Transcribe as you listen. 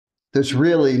There's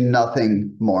really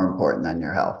nothing more important than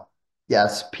your health.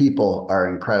 Yes, people are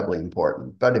incredibly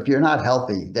important, but if you're not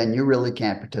healthy, then you really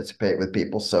can't participate with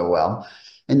people so well.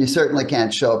 And you certainly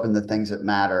can't show up in the things that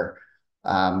matter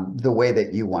the way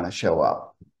that you want to show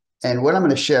up. And what I'm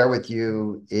going to share with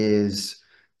you is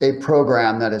a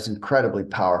program that is incredibly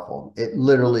powerful. It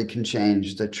literally can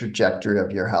change the trajectory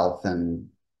of your health in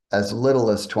as little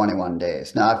as 21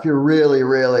 days. Now, if you're really,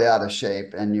 really out of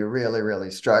shape and you're really,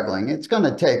 really struggling, it's going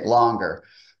to take longer,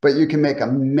 but you can make a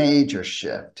major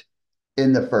shift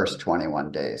in the first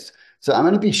 21 days. So I'm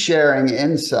going to be sharing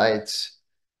insights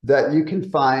that you can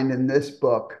find in this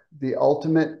book, The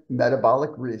Ultimate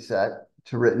Metabolic Reset,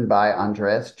 written by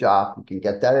Andreas Jopp. You can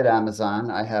get that at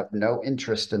Amazon. I have no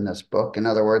interest in this book. In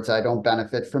other words, I don't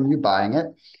benefit from you buying it.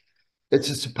 It's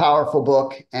just a powerful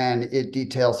book, and it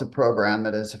details a program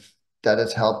that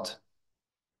has helped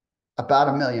about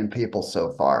 1 million people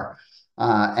so far,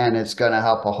 and it's going to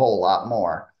help a whole lot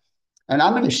more. And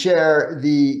I'm going to share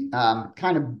the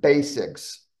kind of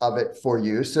basics of it for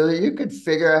you so that you could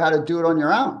figure out how to do it on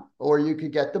your own, or you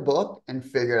could get the book and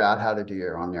figure out how to do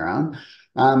it on your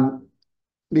own.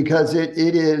 Because it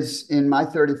is, in my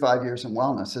 35 years in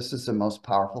wellness, this is the most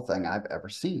powerful thing I've ever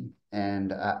seen.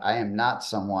 And I am not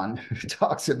someone who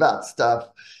talks about stuff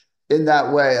in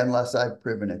that way unless I've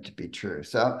proven it to be true.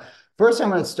 So first, I'm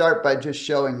going to start by just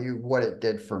showing you what it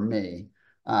did for me.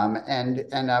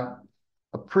 And I'll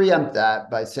preempt that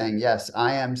by saying, yes,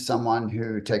 I am someone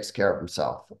who takes care of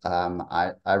himself.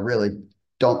 I really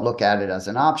don't look at it as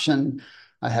an option.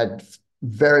 I had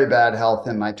very bad health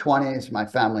in my 20s. My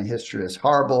family history is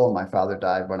horrible. My father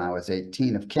died when I was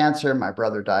 18 of cancer. My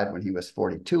brother died when he was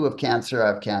 42 of cancer. I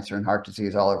have cancer and heart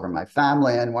disease all over my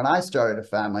family. And when I started a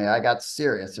family, I got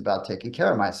serious about taking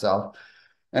care of myself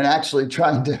and actually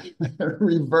trying to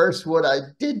reverse what I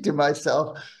did to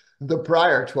myself the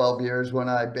prior 12 years when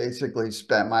I basically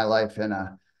spent my life in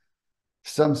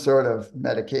some sort of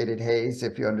medicated haze,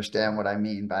 if you understand what I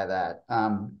mean by that.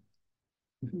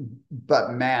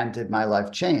 But man, did my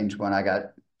life change when I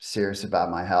got serious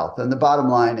about my health. And the bottom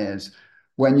line is,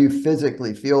 when you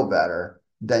physically feel better,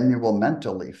 then you will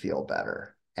mentally feel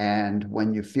better. And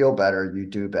when you feel better, you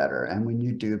do better. And when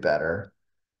you do better,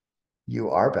 you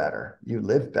are better, you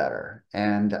live better.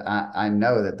 And I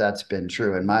know that that's been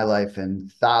true in my life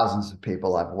and thousands of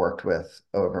people I've worked with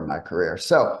over my career.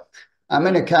 So I'm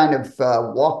going to kind of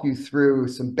walk you through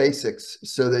some basics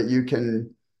so that you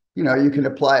can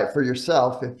apply it for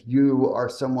yourself if you are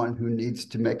someone who needs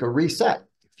to make a reset,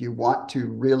 if you want to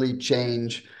really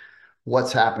change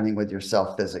what's happening with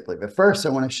yourself physically. But first, I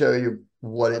want to show you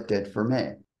what it did for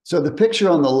me. So the picture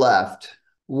on the left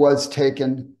was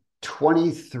taken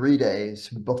 23 days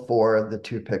before the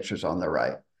two pictures on the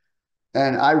right.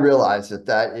 And I realize that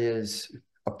that is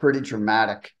a pretty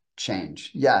dramatic change.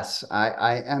 Yes,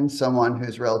 I am someone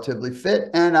who's relatively fit,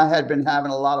 and I had been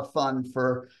having a lot of fun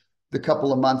for the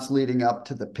couple of months leading up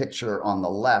to the picture on the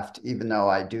left, even though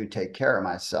I do take care of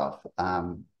myself.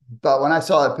 But when I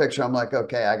saw that picture, I'm like,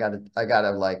 okay, I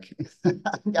gotta like,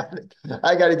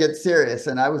 I gotta get serious.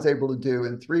 And I was able to do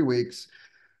in 3 weeks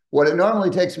what it normally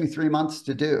takes me 3 months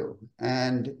to do.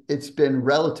 And it's been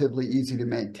relatively easy to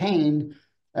maintain,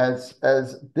 as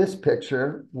this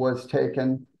picture was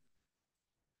taken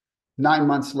 9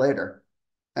 months later.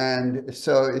 And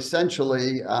so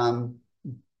essentially,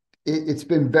 it's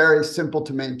been very simple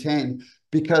to maintain,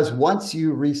 because once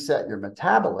you reset your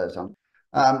metabolism,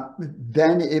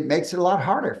 then it makes it a lot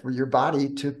harder for your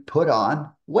body to put on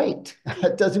weight.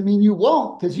 It doesn't mean you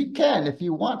won't, because you can if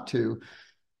you want to.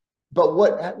 But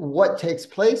what takes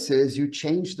place is you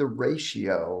change the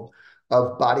ratio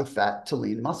of body fat to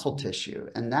lean muscle tissue.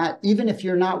 And that, even if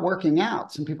you're not working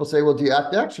out, some people say, well, do you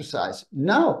have to exercise?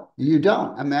 No, you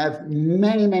don't. I mean, I have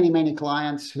many, many, many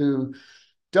clients who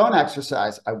don't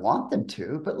exercise. I want them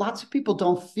to, but lots of people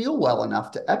don't feel well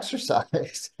enough to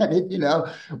exercise. And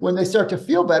when they start to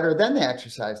feel better, then they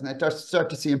exercise, and they start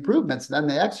to see improvements, then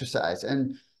they exercise.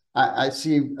 And I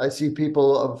see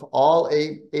people of all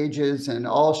ages and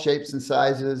all shapes and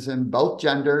sizes and both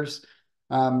genders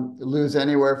lose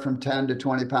anywhere from 10 to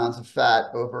 20 pounds of fat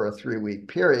over a 3-week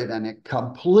period, and it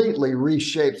completely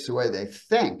reshapes the way they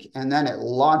think, and then it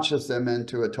launches them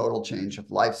into a total change of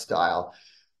lifestyle,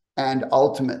 and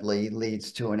ultimately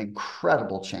leads to an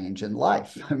incredible change in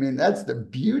life. I mean, that's the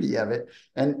beauty of it.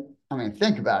 And I mean,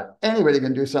 think about it. Anybody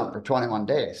can do something for 21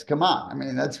 days. Come on. I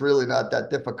mean, that's really not that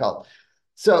difficult.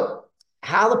 So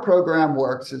how the program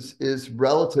works is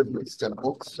relatively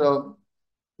simple. So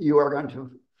you are going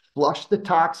to flush the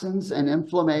toxins and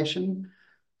inflammation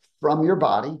from your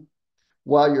body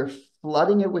while you're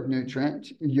flooding it with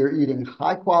nutrients. You're eating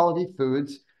high quality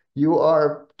foods. you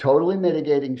are totally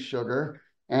mitigating sugar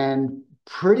and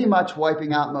pretty much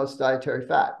wiping out most dietary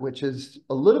fat, which is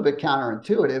a little bit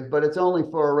counterintuitive, but it's only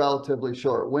for a relatively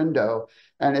short window.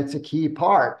 And it's a key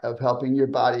part of helping your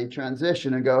body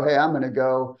transition and go, hey, I'm going to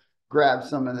go grab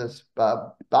some of this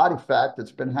body fat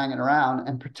that's been hanging around.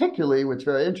 And particularly, what's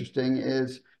very interesting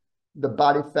is the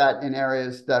body fat in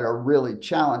areas that are really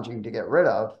challenging to get rid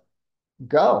of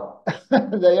go.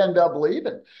 They end up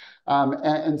leaving.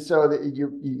 And so that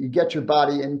you get your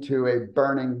body into a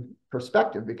burning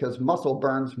perspective because muscle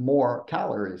burns more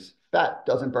calories. Fat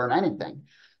doesn't burn anything.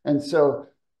 And so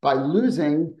by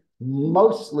losing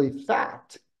mostly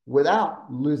fat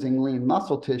without losing lean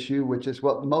muscle tissue, which is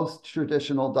what most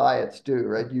traditional diets do,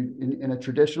 right? In a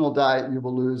traditional diet, you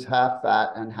will lose half fat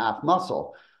and half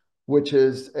muscle, which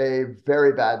is a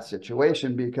very bad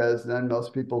situation because then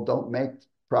most people don't make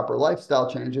proper lifestyle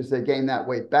changes. They gain that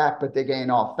weight back, but they gain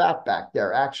all fat back.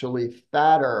 They're actually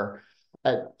fatter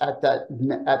at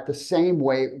the same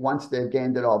weight once they've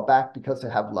gained it all back because they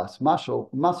have less muscle,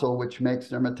 which makes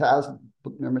their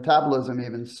metabolism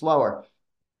even slower.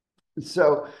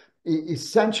 So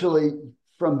essentially,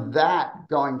 from that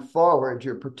going forward,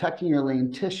 you're protecting your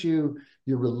lean tissue,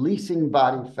 you're releasing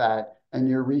body fat, and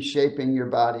you're reshaping your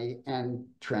body and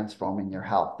transforming your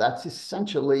health. That's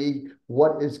essentially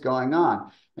what is going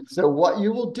on. And so what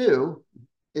you will do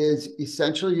is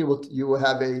essentially you will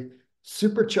have a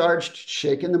supercharged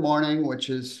shake in the morning, which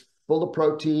is full of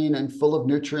protein and full of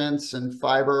nutrients and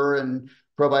fiber and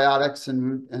probiotics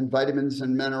and vitamins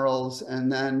and minerals.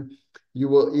 And then you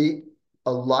will eat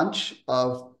a lunch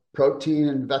of protein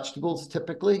and vegetables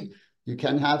typically. You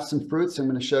can have some fruits. I'm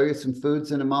going to show you some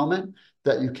foods in a moment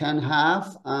that you can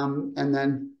have. And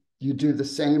then you do the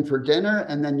same for dinner.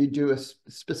 And then you do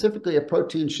specifically a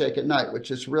protein shake at night, which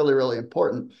is really, really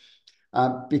important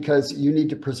because you need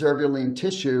to preserve your lean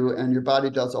tissue and your body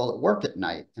does all the work at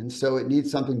night. And so it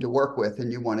needs something to work with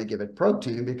and you want to give it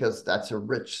protein because that's a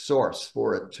rich source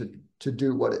for it to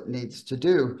do what it needs to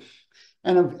do.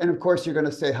 And of course, you're going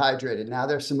to stay hydrated. Now,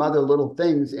 there's some other little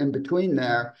things in between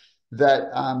there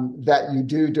that you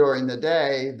do during the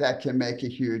day that can make a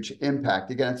huge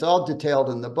impact. Again, it's all detailed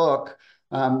in the book,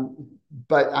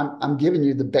 but I'm giving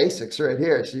you the basics right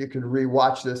here so you can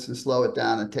rewatch this and slow it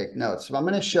down and take notes. So I'm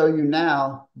going to show you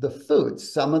now the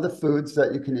foods, some of the foods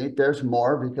that you can eat. There's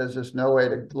more because there's no way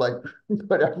to like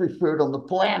put every food on the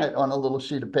planet on a little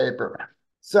sheet of paper.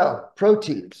 So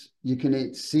proteins, you can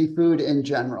eat seafood in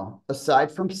general,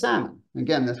 aside from salmon.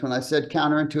 Again, that's when I said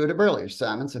counterintuitive earlier.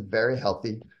 Salmon's a very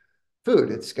healthy food.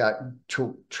 It's got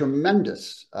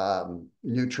tremendous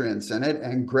nutrients in it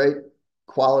and great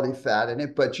quality fat in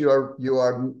it, but you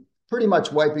are pretty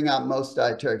much wiping out most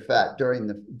dietary fat during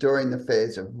the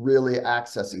phase of really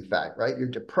accessing fat, right? You're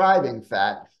depriving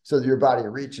fat so that your body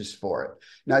reaches for it.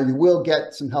 Now, you will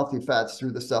get some healthy fats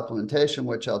through the supplementation,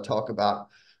 which I'll talk about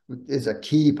is a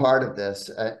key part of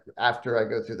this after I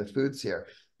go through the foods here.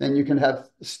 Then you can have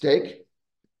steak,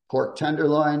 pork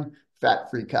tenderloin,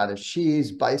 fat-free cottage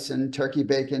cheese, bison, turkey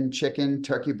bacon, chicken,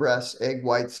 turkey breasts, egg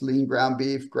whites, lean ground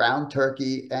beef, ground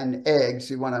turkey, and eggs.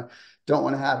 You don't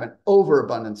want to have an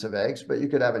overabundance of eggs, but you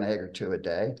could have an egg or two a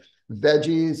day.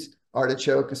 Veggies,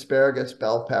 artichoke, asparagus,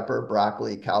 bell pepper,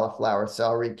 broccoli, cauliflower,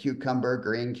 celery, cucumber,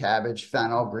 green cabbage,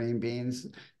 fennel, green beans,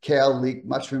 kale, leek,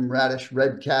 mushroom, radish,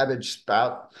 red cabbage,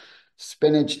 sprout,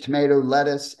 spinach, tomato,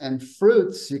 lettuce, and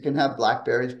fruits. You can have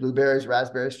blackberries, blueberries,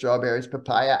 raspberries, strawberries,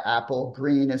 papaya, apple.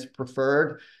 Green is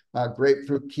preferred.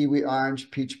 Grapefruit, kiwi, orange,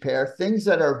 peach, pear, things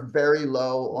that are very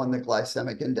low on the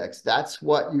glycemic index. That's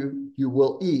what you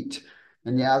will eat.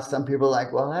 And yeah, some people are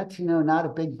like, well, that's, not a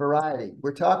big variety.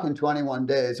 We're talking 21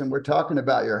 days and we're talking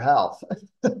about your health.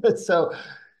 So,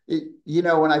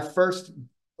 when I first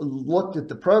looked at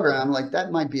the program, like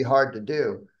that might be hard to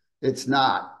do. It's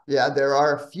not. Yeah, there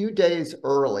are a few days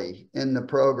early in the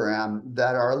program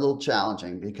that are a little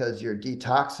challenging because you're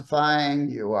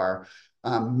detoxifying, you are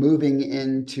moving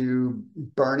into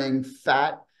burning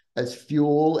fat as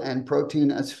fuel and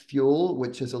protein as fuel,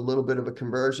 which is a little bit of a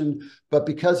conversion. But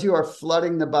because you are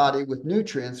flooding the body with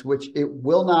nutrients, which it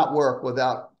will not work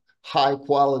without high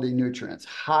quality nutrients,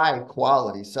 high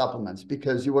quality supplements,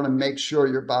 because you want to make sure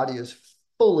your body is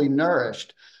fully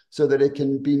nourished so that it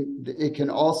can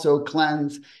also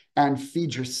cleanse and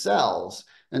feed your cells.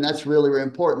 And that's really, really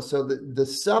important. So the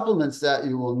supplements that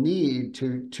you will need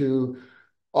to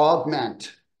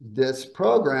augment this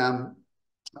program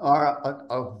are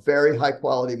a very high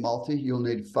quality multi. You'll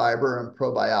need fiber and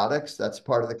probiotics. That's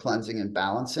part of the cleansing and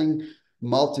balancing. The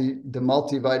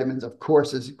multivitamins, of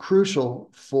course, is crucial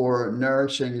for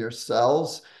nourishing your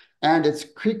cells And it's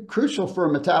crucial for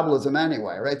metabolism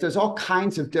anyway, right? There's all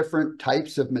kinds of different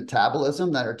types of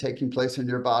metabolism that are taking place in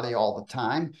your body all the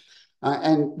time.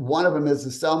 And one of them is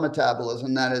the cell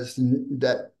metabolism,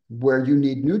 that where you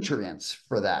need nutrients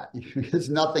for that, because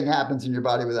nothing happens in your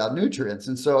body without nutrients.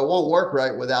 And so it won't work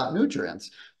right without nutrients.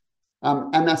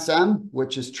 MSM,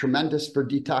 which is tremendous for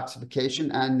detoxification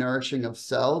and nourishing of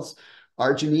cells.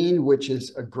 Arginine, which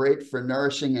is great for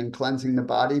nourishing and cleansing the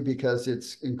body because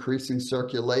it's increasing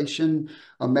circulation.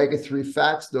 Omega-3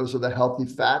 fats, those are the healthy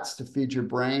fats to feed your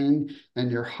brain and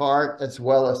your heart, as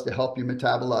well as to help you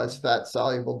metabolize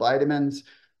fat-soluble vitamins.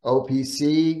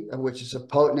 OPC, which is a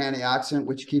potent antioxidant,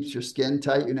 which keeps your skin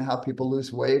tight. You know how people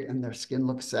lose weight and their skin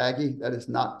looks saggy? That is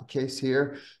not the case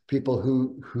here. People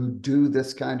who do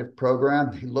this kind of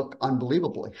program, they look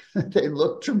unbelievably. They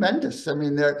look tremendous. I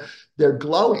mean, they're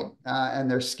glowing and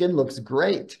their skin looks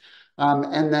great.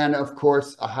 And then, of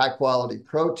course, a high-quality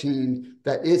protein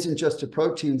that isn't just a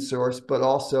protein source, but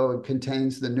also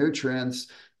contains the nutrients,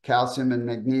 calcium and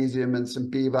magnesium and some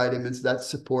B vitamins that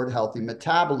support healthy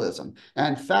metabolism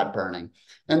and fat burning.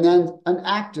 And then an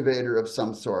activator of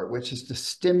some sort, which is to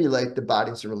stimulate the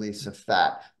body's release of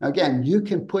fat. Now, again, you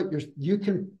can put it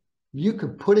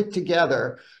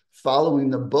together following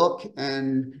the book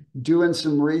and doing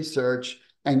some research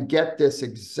and get this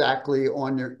exactly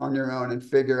on your own and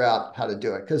figure out how to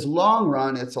do it. Because long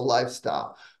run, it's a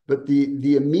lifestyle. But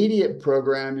the immediate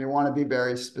program, you want to be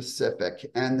very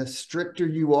specific. And the stricter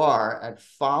you are at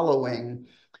following,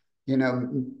 you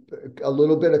know, a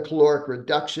little bit of caloric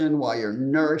reduction while you're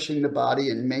nourishing the body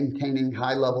and maintaining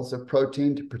high levels of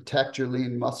protein to protect your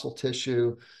lean muscle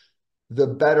tissue, the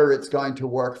better it's going to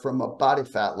work from a body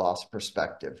fat loss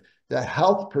perspective. The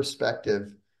health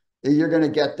perspective, you're going to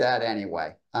get that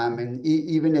anyway. I mean,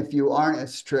 even if you aren't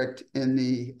as strict in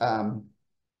the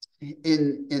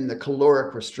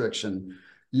caloric restriction,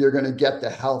 you're going to get the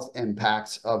health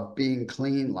impacts of being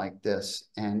clean like this.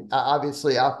 And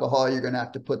obviously alcohol, you're going to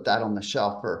have to put that on the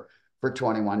shelf for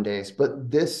 21 days.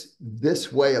 But this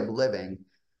way of living,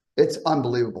 it's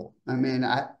unbelievable. I mean,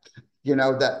 that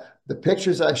the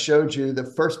pictures I showed you,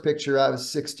 the first picture I was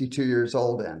 62 years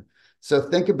old in. So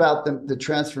think about the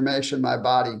transformation my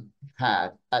body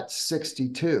had at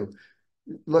 62.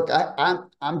 Look,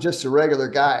 I'm just a regular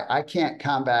guy. I can't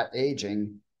combat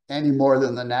aging any more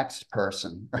than the next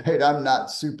person, right? I'm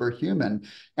not superhuman.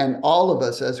 And all of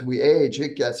us, as we age,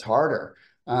 it gets harder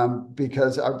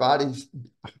because our bodies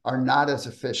are not as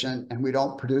efficient and we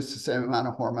don't produce the same amount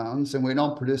of hormones and we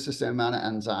don't produce the same amount of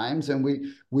enzymes and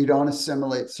we don't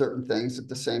assimilate certain things at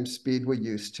the same speed we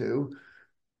used to.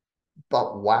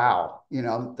 But wow,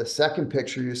 the second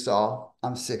picture you saw,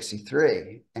 I'm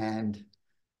 63 and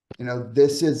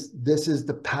this is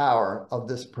the power of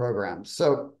this program.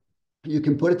 So you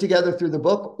can put it together through the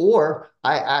book, or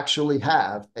I actually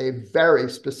have a very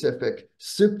specific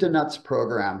soup to nuts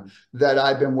program that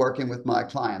I've been working with my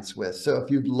clients with. So if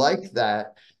you'd like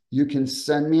that, you can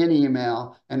send me an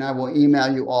email and I will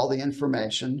email you all the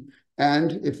information.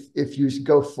 And if you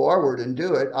go forward and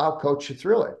do it, I'll coach you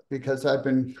through it because I've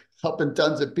been helping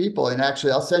tons of people. And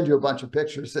actually, I'll send you a bunch of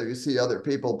pictures so you see other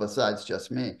people besides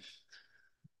just me.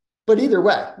 But either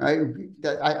way, right?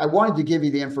 I wanted to give you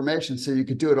the information so you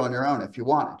could do it on your own if you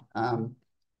wanted.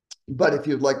 But if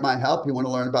you'd like my help, you want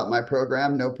to learn about my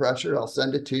program, no pressure. I'll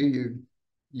send it to you.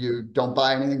 You don't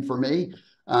buy anything from me.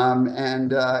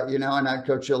 And I'd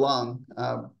coach you along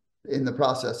in the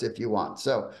process if you want.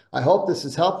 So I hope this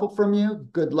is helpful from you.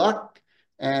 Good luck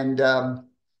and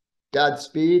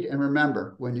Godspeed. And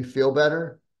remember, when you feel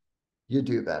better, you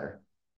do better.